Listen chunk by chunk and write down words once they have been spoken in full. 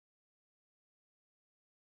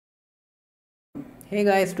Hey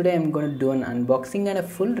guys, today I'm going to do an unboxing and a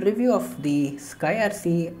full review of the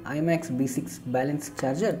SKYRC iMAX B6 Balance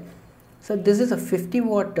Charger. So this is a 50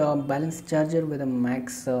 watt balance charger with a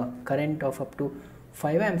max current of up to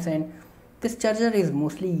 5 amps, and this charger is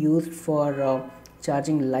mostly used for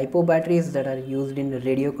charging LiPo batteries that are used in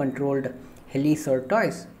radio controlled helis or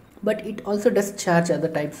toys. But it also does charge other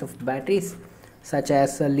types of batteries such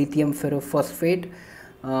as lithium ferrophosphate,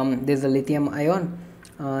 there's a lithium ion,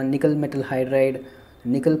 nickel metal hydride,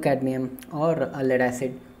 nickel cadmium, or a lead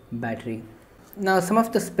acid battery. Now some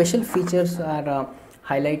of the special features are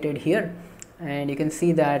highlighted here, and you can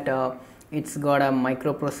see that it's got a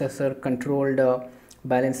microprocessor controlled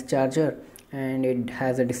balance charger, and it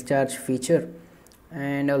has a discharge feature,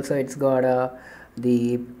 and also it's got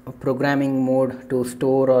the programming mode to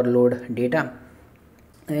store or load data,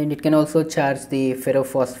 and it can also charge the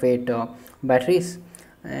ferrophosphate batteries.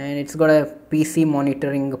 And it's got a PC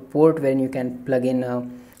monitoring port where you can plug in a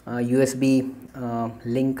USB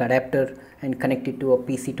link adapter and connect it to a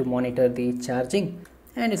PC to monitor the charging.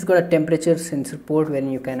 And it's got a temperature sensor port where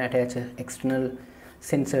you can attach an external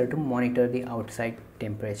sensor to monitor the outside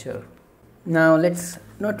temperature. Now let's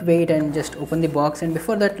not wait and just open the box, and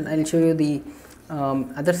before that I'll show you the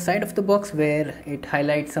other side of the box where it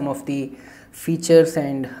highlights some of the features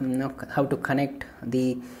and how to connect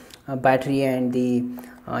the battery and the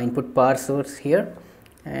input power source here,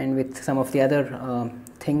 and with some of the other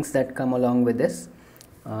things that come along with this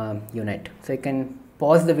unit. So you can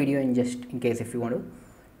pause the video in just in case if you want to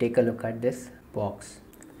take a look at this box.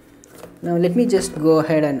 Now let me just go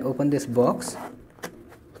ahead and open this box.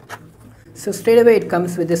 So straight away it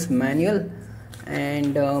comes with this manual,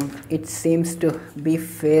 and it seems to be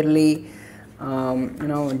fairly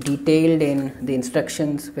detailed in the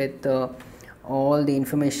instructions with all the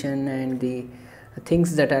information and the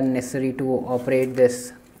things that are necessary to operate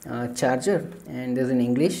this charger, and this is in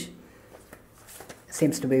English.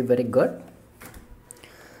 Seems to be very good.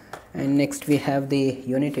 And next we have the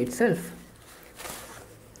unit itself.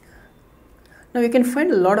 Now you can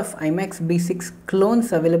find a lot of iMAX B6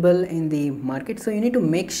 clones available in the market, so you need to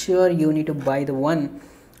make sure you need to buy the one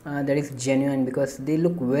that is genuine, because they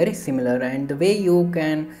look very similar, and the way you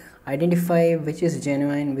can identify which is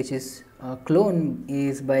genuine, which is clone,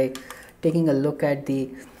 is by taking a look at the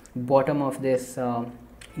bottom of this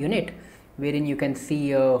unit, wherein you can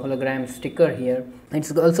see a hologram sticker here.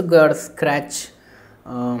 It's also got a scratch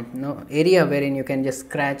area wherein you can just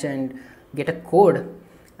scratch and get a code,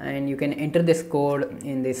 and you can enter this code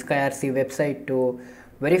in the SKYRC website to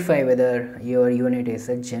verify whether your unit is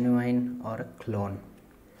a genuine or a clone.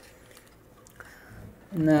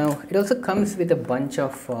 Now it also comes with a bunch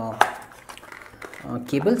of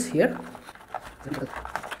cables here.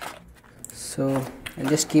 So I'll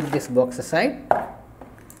just keep this box aside.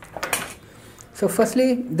 So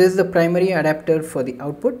firstly, this is the primary adapter for the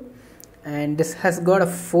output, and this has got a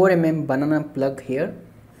 4mm banana plug here,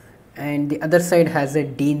 and the other side has a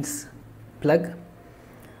Dean's plug.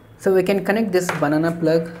 So we can connect this banana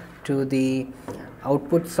plug to the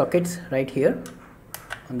output sockets right here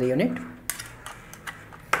on the unit,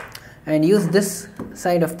 and use this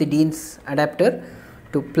side of the Dean's adapter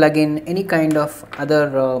to plug in any kind of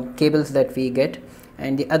other cables that we get,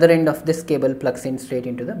 and the other end of this cable plugs in straight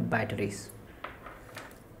into the batteries.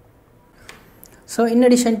 So in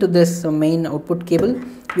addition to this main output cable,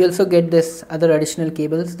 we also get this other additional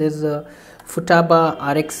cables. There's a Futaba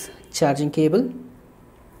RX charging cable,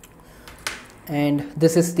 and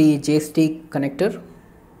this is the joystick connector,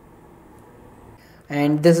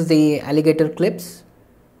 and this is the alligator clips,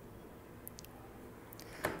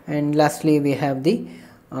 and lastly we have the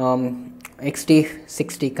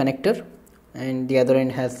XT60 connector, and the other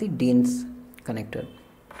end has the Dean's connector.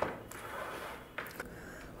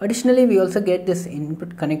 Additionally, we also get this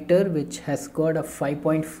input connector which has got a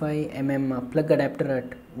 5.5 mm plug adapter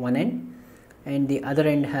at one end, and the other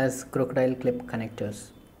end has crocodile clip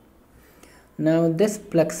connectors. Now this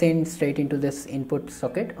plugs in straight into this input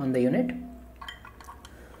socket on the unit,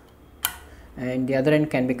 and the other end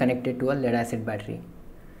can be connected to a lead acid battery.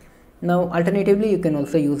 Now alternatively, you can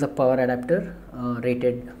also use a power adapter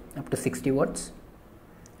rated up to 60 watts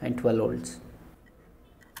and 12 volts.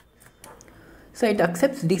 So it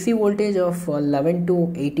accepts DC voltage of 11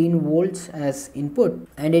 to 18 volts as input,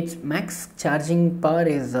 and its max charging power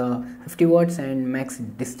is 50 watts and max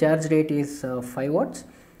discharge rate is 5 watts,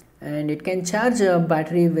 and it can charge a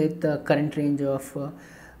battery with a current range of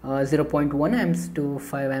 0.1 amps to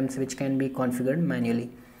 5 amps, which can be configured manually.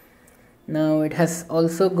 Now it has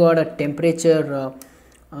also got a temperature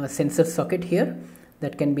sensor socket here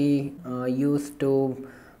that can be used to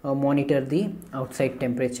monitor the outside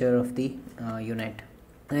temperature of the unit.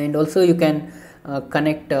 And also you can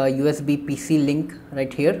connect a USB PC link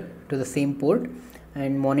right here to the same port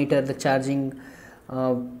and monitor the charging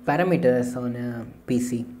parameters on a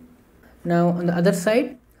PC. Now on the other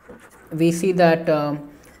side we see that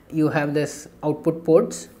you have this output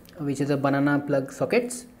ports, which is a banana plug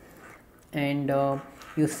sockets, and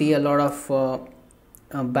you see a lot of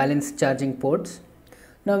balance charging ports.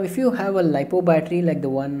 Now if you have a LiPo battery like the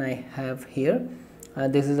one I have here,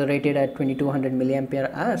 this is rated at 2200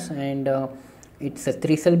 milliampere hours, and it's a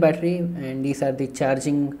 3-cell battery, and these are the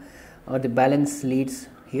charging or the balance leads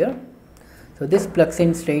here. So this plugs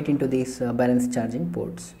in straight into these balance charging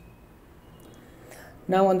ports.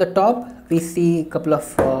 Now on the top we see a couple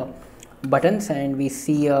of buttons, and we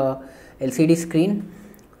see a LCD screen.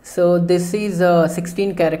 So this is a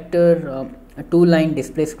 16 character 2-line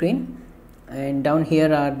display screen, and down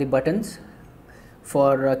here are the buttons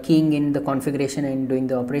for keying in the configuration and doing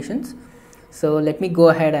the operations. So let me go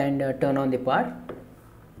ahead and turn on the power.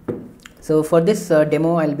 So for this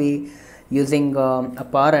demo I'll be using a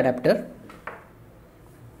power adapter.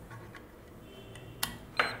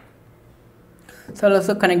 So I'll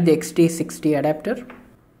also connect the XT60 adapter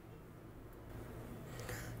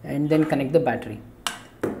and then connect the battery.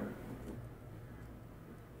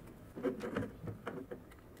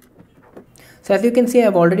 So as you can see, I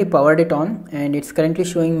have already powered it on, and it's currently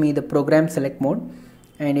showing me the program select mode,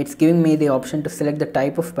 and it's giving me the option to select the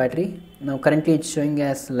type of battery. Now currently it's showing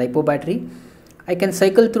as LiPo battery. I can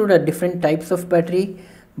cycle through the different types of battery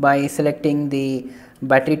by selecting the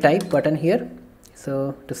battery type button here.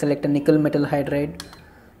 So to select a nickel metal hydride,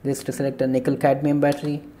 this to select a nickel cadmium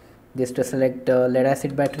battery, this to select a lead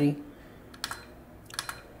acid battery.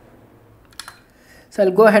 So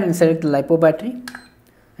I'll go ahead and select the LiPo battery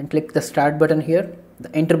and click the start button here,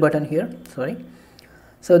 the enter button here, sorry.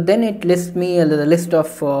 So then it lists me the list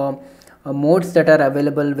of modes that are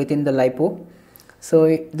available within the LiPo. So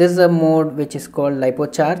this is a mode which is called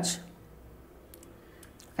LiPo charge.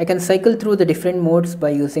 I can cycle through the different modes by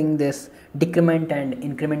using this decrement and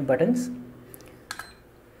increment buttons.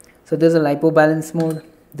 So there's a LiPo balance mode,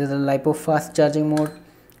 there's a LiPo fast charging mode,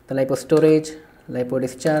 the LiPo storage, LiPo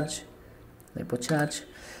discharge, LiPo charge.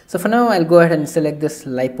 So for now I'll go ahead and select this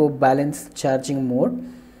LiPo balance charging mode.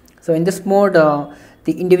 So in this mode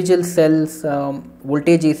the individual cells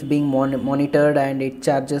voltage is being monitored, and it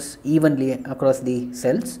charges evenly across the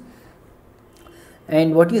cells.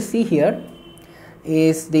 And what you see here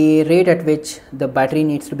is the rate at which the battery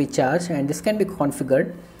needs to be charged, and this can be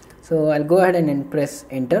configured. So I'll go ahead and press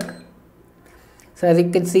enter. So as you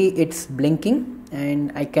can see, it's blinking,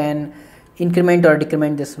 and I can increment or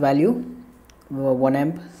decrement this value 1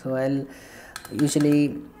 amp. So I'll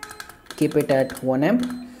usually keep it at 1 amp.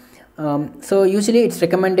 So usually it's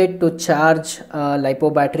recommended to charge a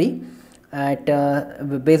LiPo battery at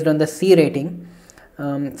based on the C rating.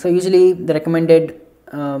 So usually the recommended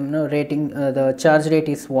rating, the charge rate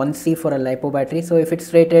is 1C for a LiPo battery. So if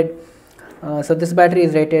it's rated, so this battery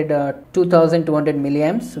is rated 2200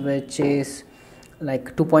 milliamps, which is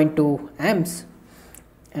like 2.2 amps,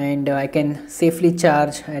 and I can safely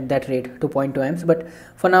charge at that rate, 2.2 amps. But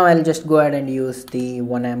for now I'll just go ahead and use the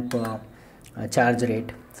 1 amp charge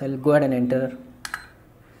rate. So I'll go ahead and enter.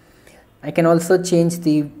 I can also change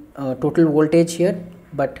the total voltage here,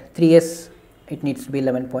 but 3S it needs to be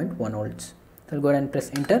 11.1 volts. So I'll go ahead and press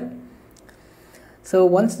enter. So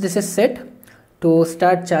once this is set, to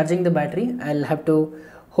start charging the battery I'll have to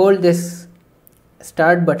hold this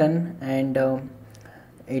start button, and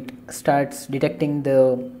it starts detecting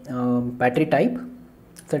the battery type.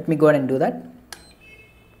 So let me go ahead and do that.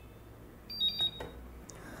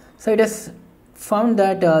 So it has found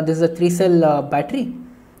that this is a 3-cell battery.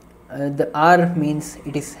 The R means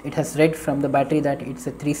it has read from the battery that it's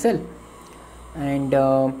a 3-cell, and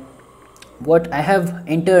what I have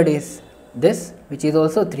entered is this, which is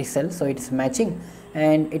also 3-cell, so it's matching,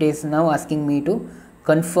 and it is now asking me to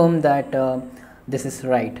confirm that this is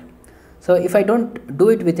right. So if I don't do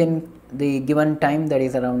it within the given time, that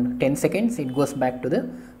is around 10 seconds, it goes back to the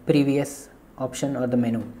previous option or the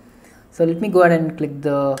menu. So let me go ahead and click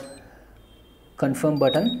the confirm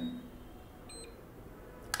button.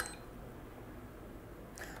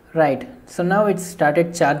 Right, so now it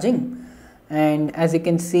started charging, and as you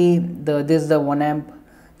can see, this is the 1 amp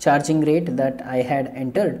charging rate that I had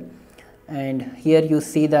entered, and here you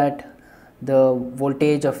see that the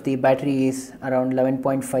voltage of the battery is around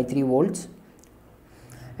 11.53 volts,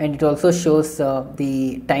 and it also shows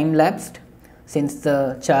the time lapsed since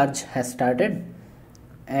the charge has started,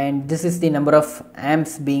 and this is the number of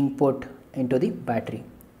amps being put into the battery.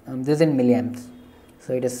 This is in milliamps.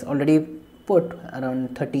 So it is already put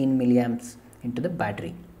around 13 milliamps into the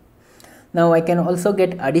battery. Now I can also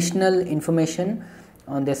get additional information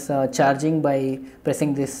on this charging by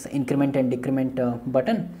pressing this increment and decrement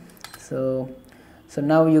button. So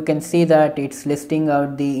now you can see that it's listing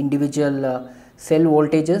out the individual cell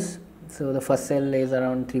voltages. So the first cell is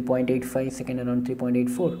around 3.85, second around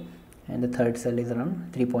 3.84, and the third cell is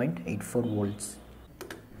around 3.84 volts.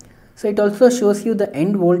 So it also shows you the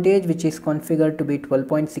end voltage, which is configured to be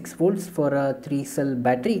 12.6 volts for a 3-cell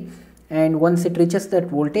battery, and once it reaches that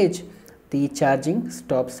voltage, the charging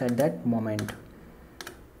stops at that moment.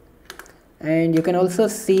 And you can also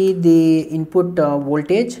see the input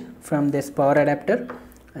voltage from this power adapter,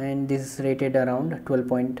 and this is rated around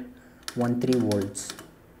 12.13 volts.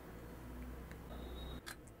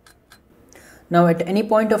 Now at any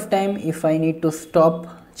point of time, if I need to stop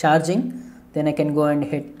charging, then I can go and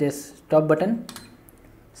hit this stop button.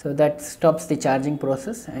 So that stops the charging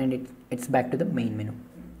process, and it's back to the main menu.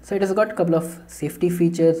 So it has got a couple of safety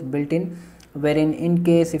features built in, wherein in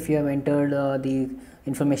case if you have entered the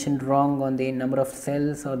information wrong on the number of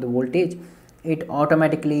cells or the voltage, it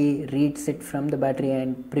automatically reads it from the battery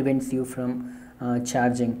and prevents you from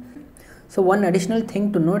charging. So one additional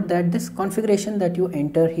thing to note, that this configuration that you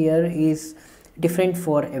enter here is different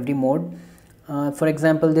for every mode. For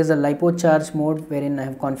example, there is a LiPo charge mode wherein I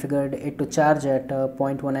have configured it to charge at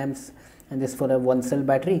 0.1 amps, and this for a 1-cell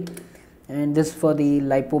battery, and this for the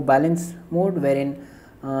LiPo balance mode wherein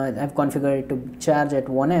I have configured it to charge at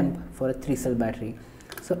 1 amp for a 3-cell battery.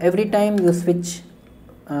 So every time you switch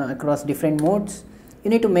across different modes, you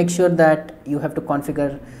need to make sure that you have to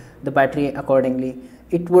configure the battery accordingly.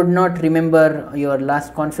 It would not remember your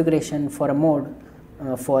last configuration for a mode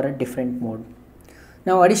for a different mode.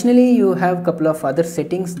 Now additionally, you have a couple of other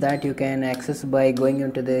settings that you can access by going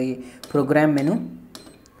into the program menu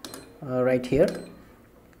right here,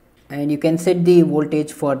 and you can set the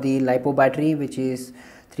voltage for the LiPo battery, which is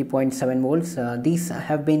 3.7 volts. These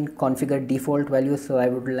have been configured default values, so I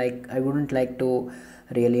wouldn't like to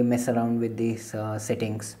really mess around with these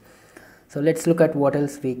settings. So let's look at what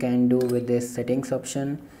else we can do with this settings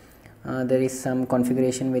option. There is some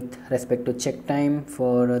configuration with respect to check time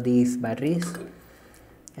for these batteries,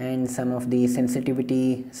 and some of the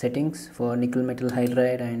sensitivity settings for nickel metal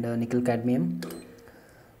hydride and nickel cadmium,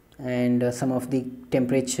 and some of the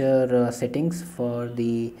temperature settings for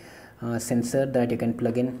the sensor that you can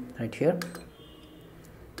plug in right here.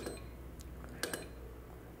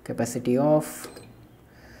 Capacity off.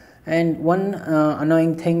 And one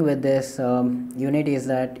annoying thing with this unit is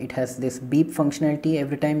that it has this beep functionality.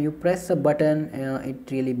 Every time you press a button, it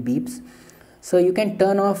really beeps. So you can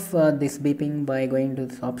turn off this beeping by going to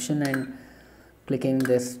this option and clicking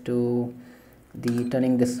this to the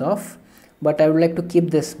turning this off. But I would like to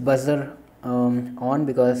keep this buzzer on,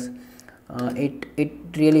 because it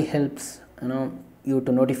really helps you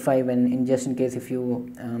to notify when, just in case if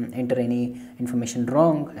you enter any information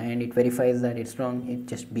wrong and it verifies that it's wrong, it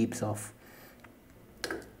just beeps off.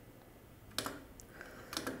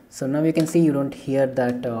 So now you can see you don't hear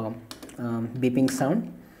that beeping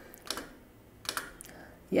sound.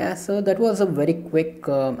 Yeah, so that was a very quick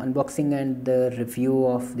unboxing and the review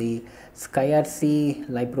of the SKYRC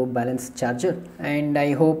iLiPro Balance Charger, and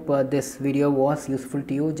I hope this video was useful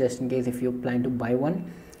to you, just in case if you plan to buy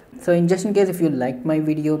one. So just in case if you liked my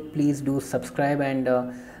video, please do subscribe and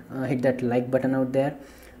hit that like button out there.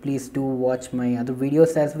 Please do watch my other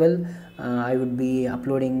videos as well. I would be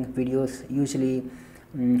uploading videos usually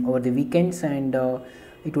over the weekends, and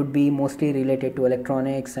it would be mostly related to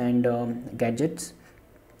electronics and gadgets.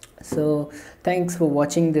 So thanks for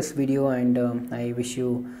watching this video, and I wish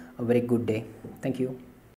you a very good day. Thank you.